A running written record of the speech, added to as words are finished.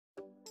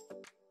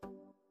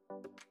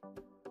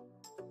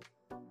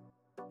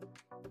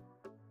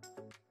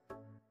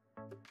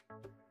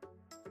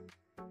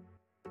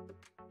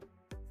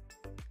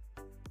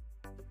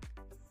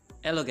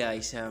Hello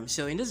guys,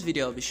 so in this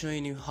video I'll be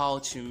showing you how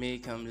to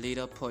make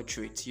letter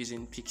portraits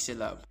using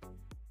Pixellab.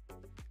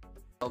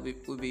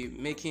 We'll be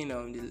making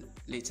the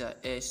letter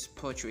S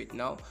portrait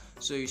now.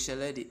 So you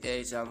select the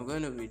S. I'm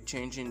going to be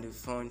changing the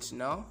font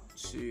now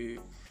to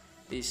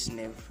this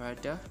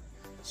Nevada.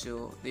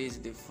 So this is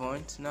the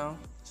font now.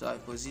 So I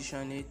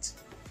position it.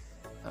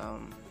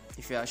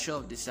 If you are sure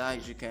of the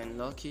size, you can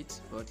lock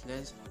it, but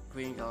let's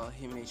bring our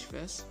image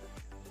first.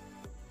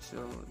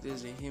 So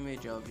this is the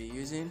image I'll be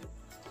using.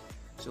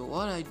 So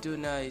what I do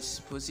now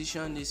is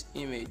position this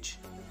image.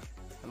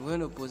 I'm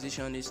going to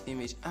position this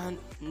image, and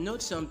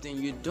note something: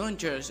 you don't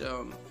just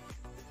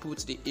put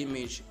the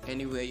image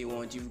anywhere you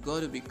want. You've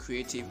got to be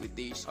creative with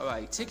this.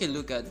 Alright, take a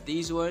look at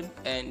this one,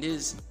 and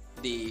this is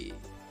the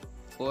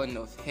one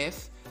of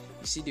F.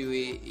 You see the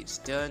way it's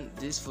done.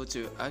 This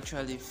photo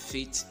actually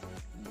fits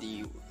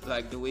the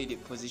way they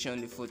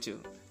position the photo.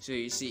 So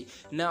you see,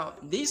 now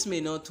this may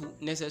not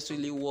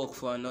necessarily work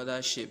for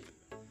another shape.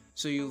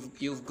 So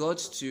you've got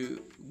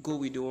to go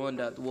with the one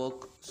that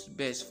works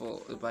best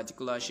for a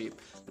particular shape.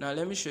 Now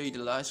let me show you the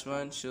last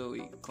one, so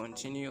we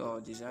continue our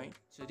design.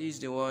 So this is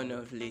the one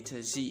of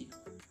letter Z.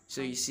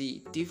 So you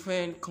see,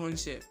 different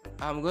concept.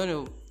 I'm going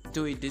to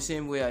do it the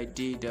same way I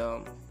did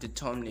the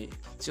thumbnail.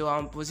 So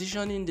I'm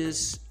positioning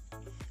this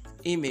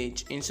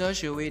image in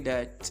such a way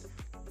that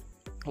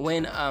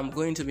when I'm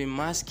going to be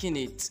masking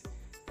it,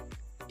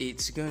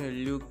 it's gonna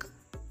look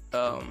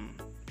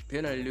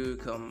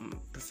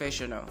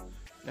professional,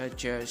 not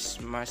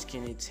just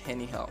masking it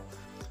anyhow.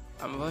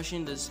 I'm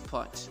rushing this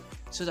part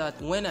so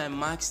that when I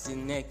mask the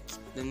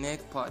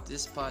neck part,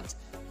 this part,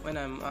 when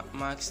I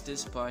mask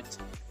this part,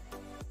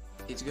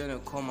 it's gonna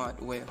come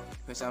out well,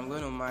 because I'm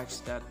gonna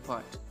mask that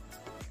part.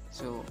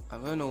 So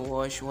I'm gonna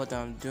watch what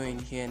I'm doing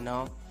here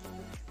now,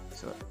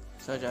 so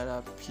that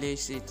I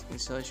place it in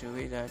such a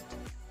way that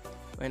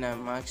when I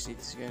mask it,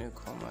 it's gonna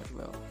come out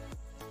well.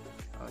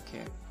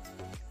 Okay.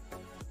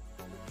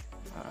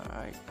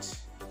 Alright.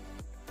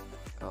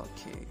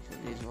 Okay, so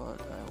this is what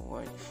I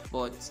want.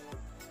 But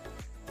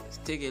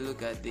take a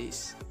look at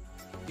this.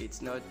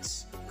 It's not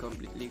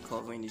completely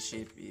covering the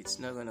shape. It's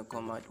not gonna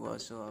come out well,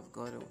 so I've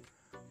got to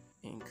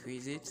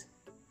increase it.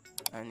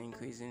 And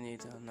increasing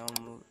it, I'll now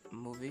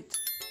move it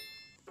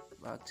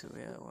back to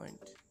where I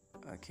want.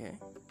 Okay.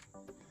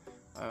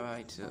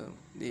 Alright, so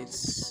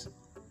this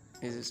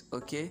is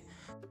okay.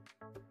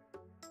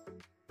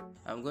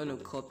 I'm going to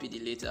copy the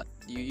letter.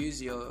 You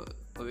use your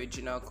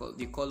original color,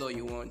 the color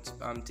you want.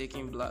 I'm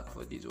taking black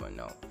for this one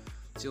now.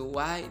 So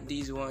why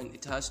this one,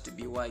 it has to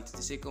be white.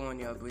 The second one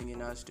you are bringing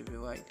has to be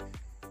white.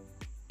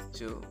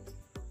 So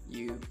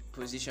you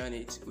position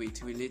it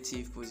with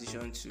relative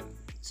position 2,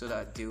 so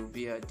that they will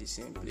be at the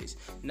same place.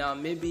 Now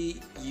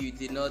maybe you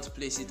did not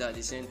place it at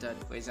the center.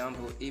 For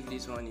example, if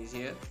this one is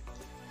here,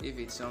 if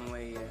it's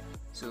somewhere here,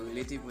 so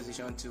relative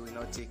position 2 will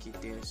not take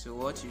it there. So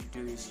what you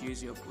do is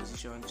use your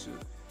position 2.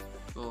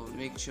 So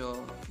make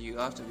sure you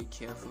have to be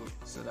careful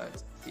so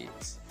that it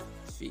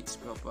fits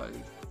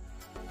properly.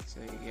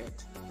 So you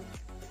get,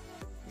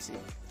 you see,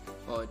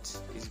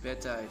 but it's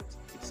better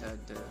it's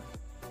at the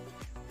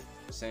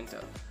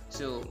center.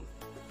 So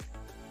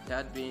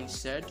that being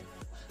said,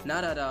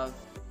 now that I've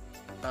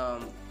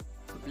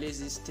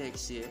placed this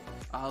text here,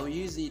 I'll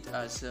use it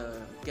as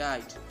a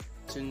guide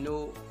to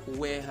know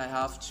where I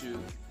have to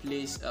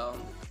place,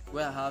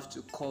 where I have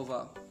to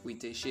cover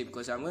with a shape,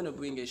 because I'm going to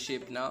bring a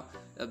shape now,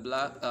 a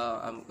black,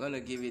 I'm going to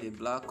give it a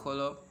black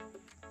color,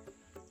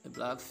 a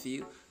black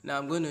fill. Now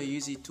I'm going to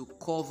use it to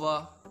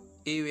cover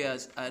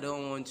areas I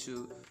don't want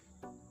to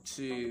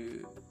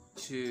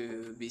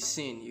be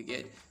seen, you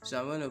get. So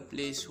I'm going to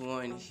place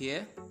one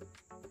here,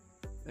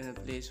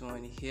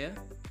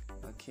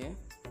 okay,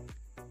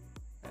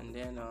 and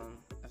then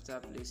after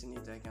placing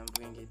it, I can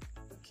bring it,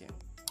 okay.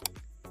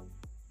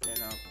 Then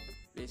I'll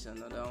place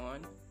another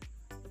one.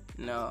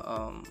 Now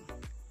I'm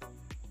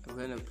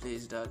gonna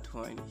place that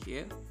one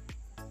here.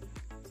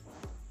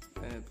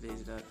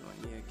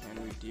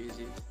 Can reduce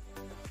it.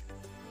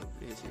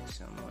 Place it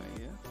somewhere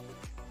here.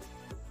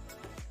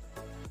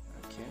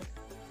 Okay.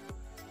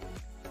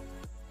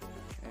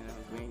 And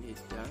I'll bring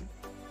it down.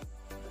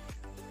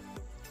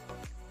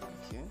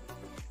 Okay.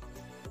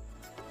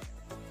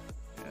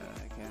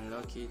 I can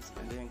lock it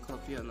and then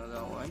copy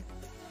another one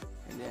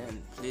and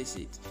then place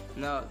it.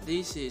 Now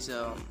this is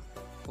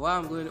what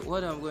I'm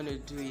going to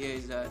do here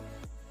is that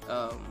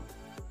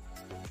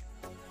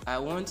I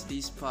want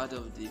this part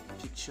of the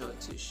picture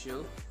to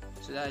show,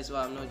 so that is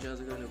why I'm not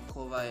just going to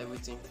cover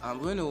everything. I'm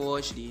going to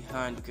wash the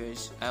hand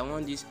because I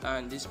want this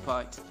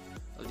part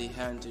of the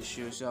hand to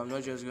show, so I'm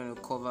not just going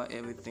to cover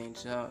everything.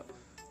 So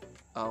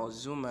I'll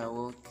zoom my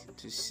work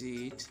to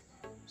see it.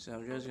 So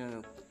I'm just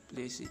going to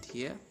place it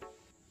here.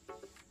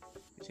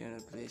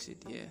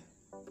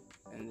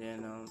 And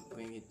then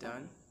bring it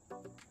down.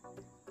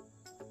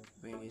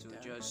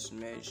 Just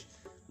merge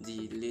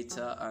the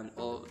letter and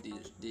all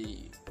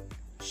the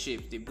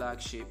shape, the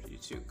black shape you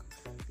took.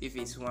 if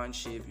it's one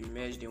shape, you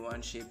merge the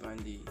one shape and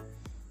the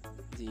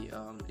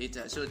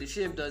letter. So the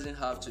shape doesn't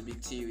have to be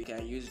T, we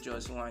can use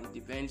just one,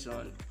 depends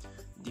on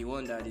the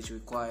one that is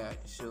required.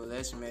 So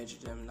let's merge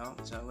them now.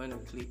 So I'm going to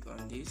click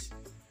on this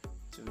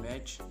to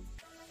merge.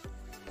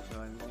 So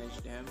I merge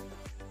them,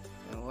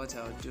 and what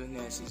I'll do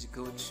next is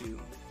go to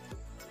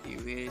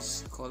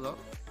erase color,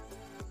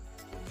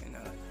 and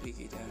I'll click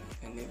it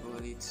and enable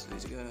it, so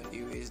it's going to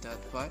erase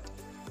that part.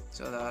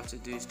 So all I have to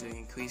do is to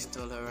increase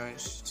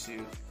tolerance to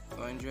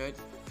 100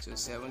 to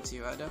 70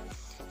 rather.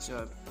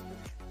 So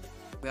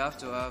we have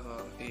to have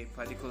a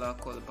particular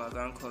color,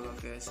 background color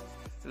first.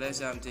 So let's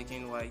say I'm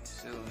taking white,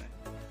 so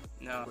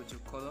now I'll go to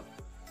color,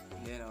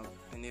 and then I'll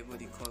enable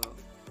the color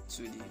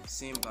to the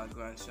same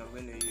background. So I'm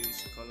going to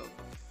use color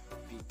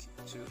pick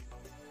 2, so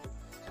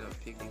I'll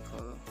pick the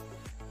color,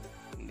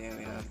 and then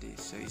we have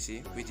this. So you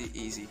see, pretty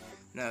easy.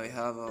 Now we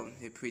have a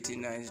pretty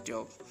nice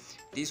job.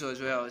 This was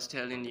where I was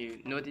telling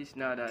you, notice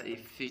now that it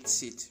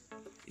fits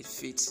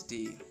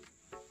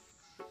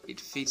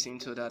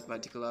into that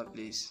particular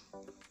place.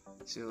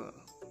 So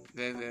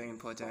very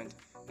important.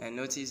 And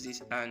notice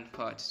this and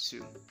part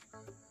too,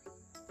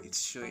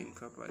 it's showing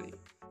properly.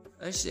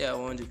 Let's say I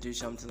want to do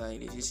something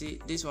like this. You see,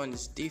 this one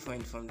is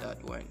different from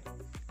that one.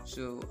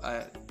 So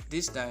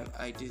this time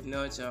I did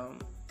not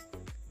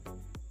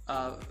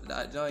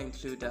I don't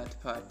include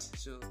that part.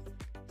 So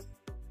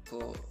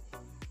for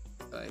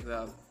we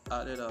have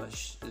added a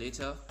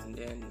later, and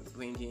then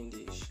bring in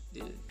the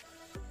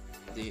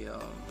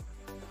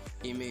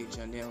image,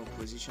 and then we'll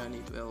position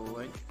it where we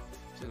want.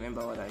 So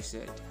remember what I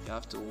said, you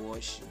have to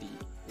wash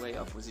the way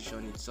you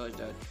position it, such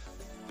that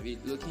we're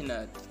looking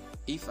at,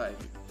 if I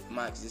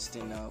mark this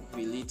thing now,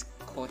 will it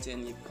cut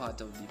any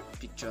part of the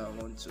picture I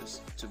want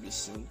to be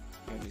seen?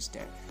 You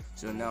understand?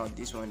 So now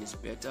this one is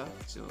better,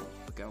 so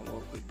we can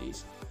work with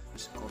this.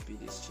 Just copy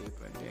this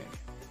shape and then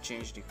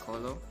change the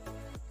color,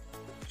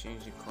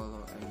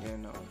 and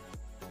then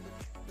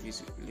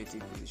use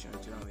relative position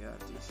too, and we have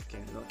this. You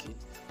can lock it,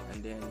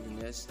 and then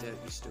the next step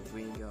is to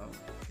bring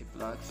a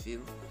black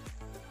fill.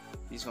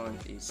 This one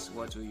is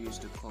what we use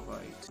to cover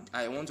it.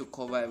 I want to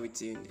cover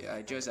everything,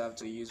 I just have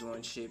to use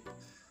one shape.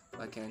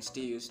 I can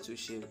still use two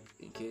shapes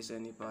in case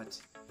any part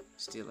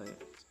still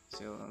left.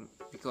 So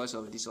because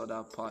of this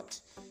other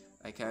part,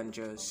 I can't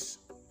just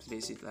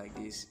place it like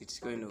this. It's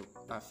going to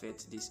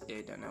affect this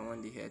head, and I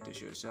want the head to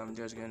show, so I'm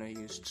just going to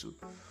use two.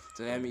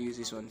 So let me use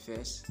this one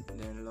first,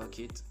 then lock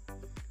it,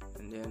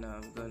 and then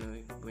I'm going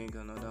to bring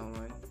another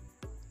one,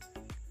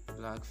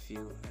 black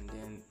fill, and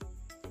then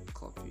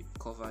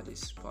cover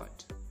this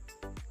part.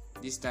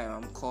 This time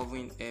I'm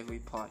covering every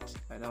part.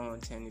 I don't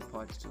want any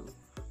part to,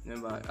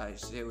 remember I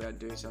said we are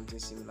doing something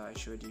similar, I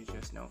showed you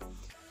just now.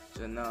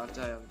 So now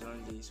after I have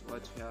done this,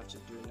 what we have to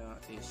do now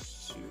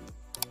is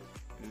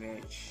to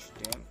merge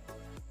them.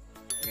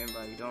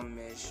 Remember, you don't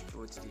mesh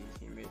both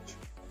the image,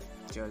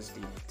 just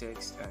the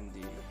text and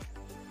the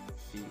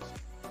field,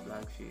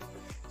 black field.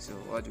 So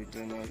what we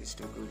do now is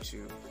to go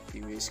to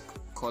erase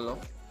color,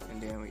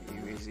 and then we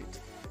erase it,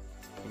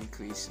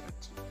 increase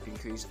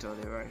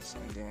tolerance,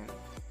 and then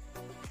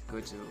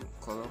go to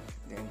color,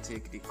 then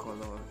take the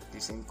color,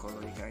 the same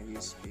color you can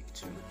use, pick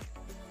 2,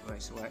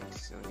 white.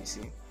 So you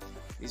see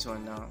this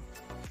one now,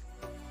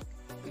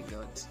 we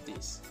got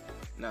this.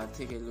 Now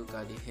take a look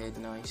at the head.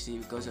 Now you see,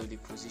 because of the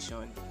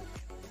position,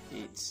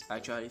 it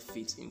actually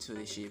fits into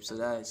the shape. So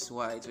that is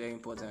why it's very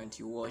important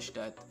you wash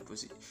that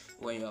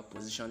when you are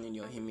positioning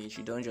your image.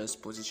 You don't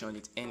just position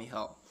it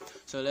anyhow.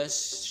 So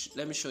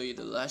let me show you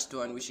the last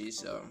one, which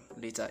is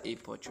letter A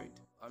portrait.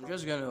 I'm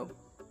just gonna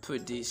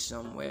put this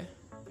somewhere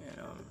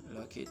and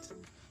lock it.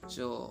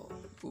 So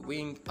we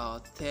bring our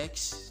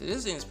text. So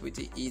this thing is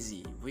pretty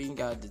easy.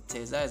 Bring out the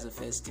text, that is the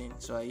first thing.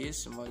 So I use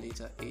small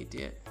letter A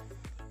there.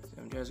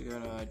 So I'm just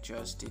gonna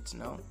adjust it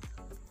now.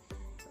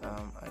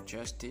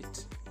 Adjust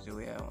it the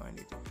way I want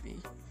it to be.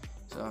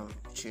 So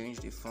change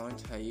the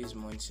font. I use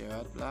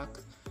Montserrat black.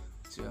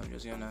 So I'm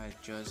just gonna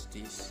adjust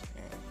this,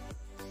 and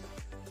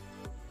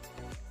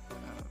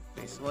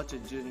what to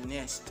do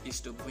next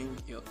is to bring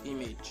your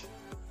image.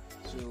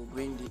 So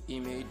bring the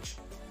image.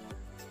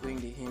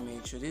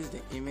 So this is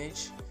the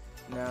image.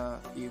 Now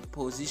you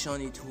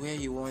position it where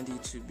you want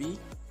it to be.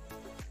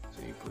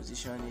 So you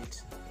position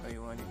it where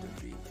you want it to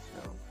be.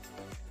 So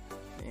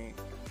make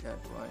that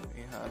one,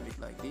 we have it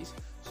like this.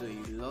 So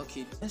you lock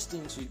it. Next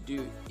thing to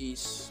do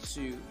is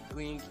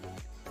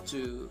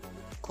to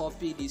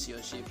copy this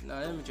your shape. Now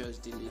let me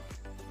just delete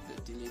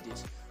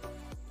this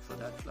for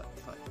that black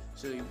part.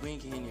 So you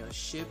bring in your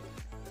shape,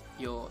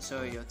 your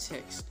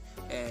text,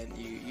 and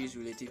you use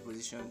relative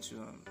position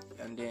to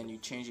and then you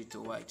change it to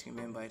white.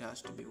 Remember, it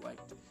has to be white,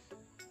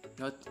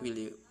 not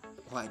really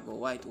white, but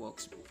white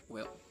works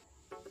well.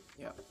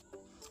 Yeah.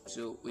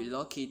 So we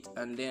lock it,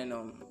 and then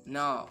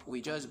now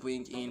we just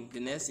bring in, the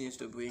next thing is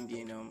to bring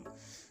in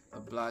a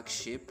black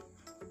shape.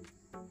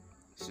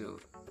 So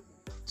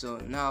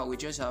now we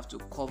just have to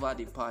cover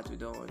the part we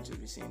don't want to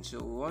be seen. So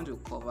we want to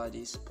cover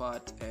this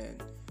part,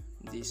 and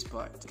this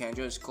part. You can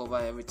just cover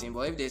everything,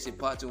 but if there's a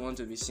part we want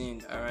to be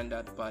seen around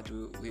that part,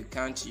 we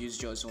can't use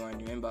just one.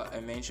 Remember I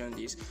mentioned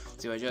this,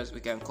 so we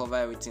can cover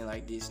everything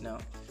like this now.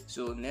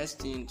 So next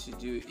thing to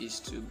do is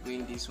to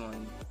bring this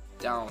one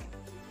down.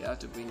 You have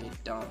to bring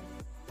it down.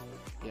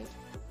 Yes,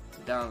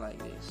 down like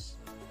this,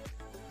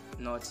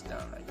 not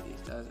down like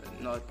this. That's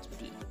not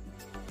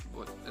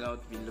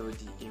below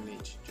the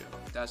image.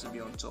 That should be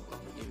on top of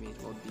the image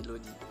or below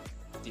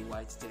the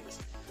white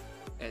text,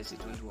 else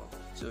it won't work.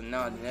 So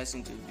now the next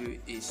thing to do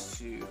is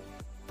to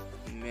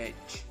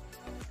merge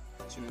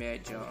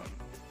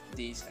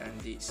this and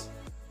this.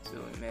 So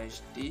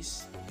merge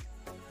this,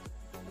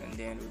 and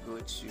then we go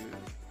to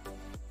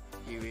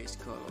erase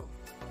color.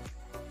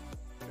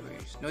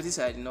 Notice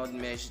I did not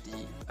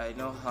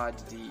add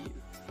the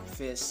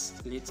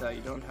first letter.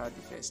 You don't have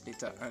the first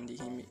letter and the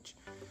image,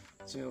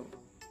 so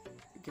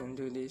you can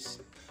do this.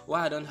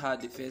 Why I don't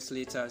add the first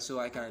letter, so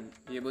I can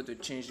be able to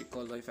change the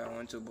color if I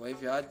want to, but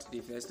if you add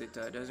the first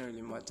letter it doesn't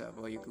really matter,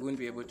 but you won't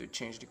be able to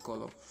change the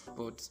color,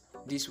 but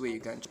this way you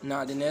can.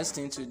 Now the next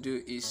thing to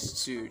do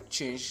is to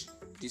change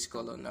this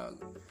color now.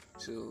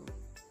 So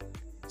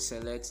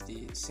select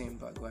the same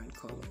background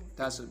color.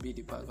 That should be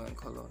the background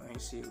color, and you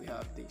see we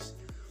have this.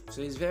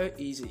 So it's very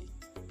easy.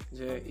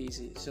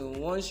 So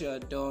once you are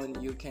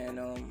done, you can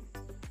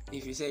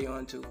if you say you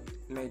want to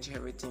merge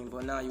everything,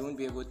 but now you won't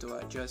be able to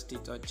adjust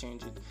it or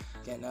change it,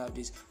 you can have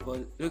this.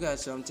 But look at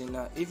something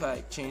now. If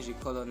I change the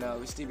color now,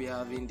 we'll still be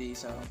having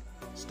this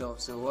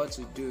stuff. So what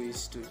to do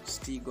is to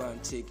still go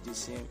and take the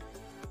same.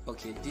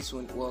 Okay, this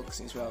won't work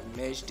since we have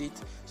merged it.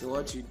 So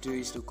what you do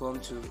is to come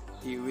to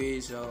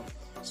erase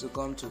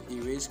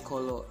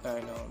color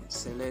and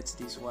select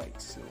this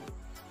white. So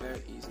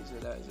very easy. So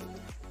that is it.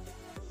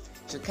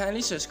 So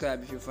kindly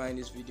subscribe if you find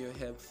this video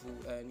helpful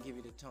and give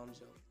it a thumbs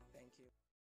up.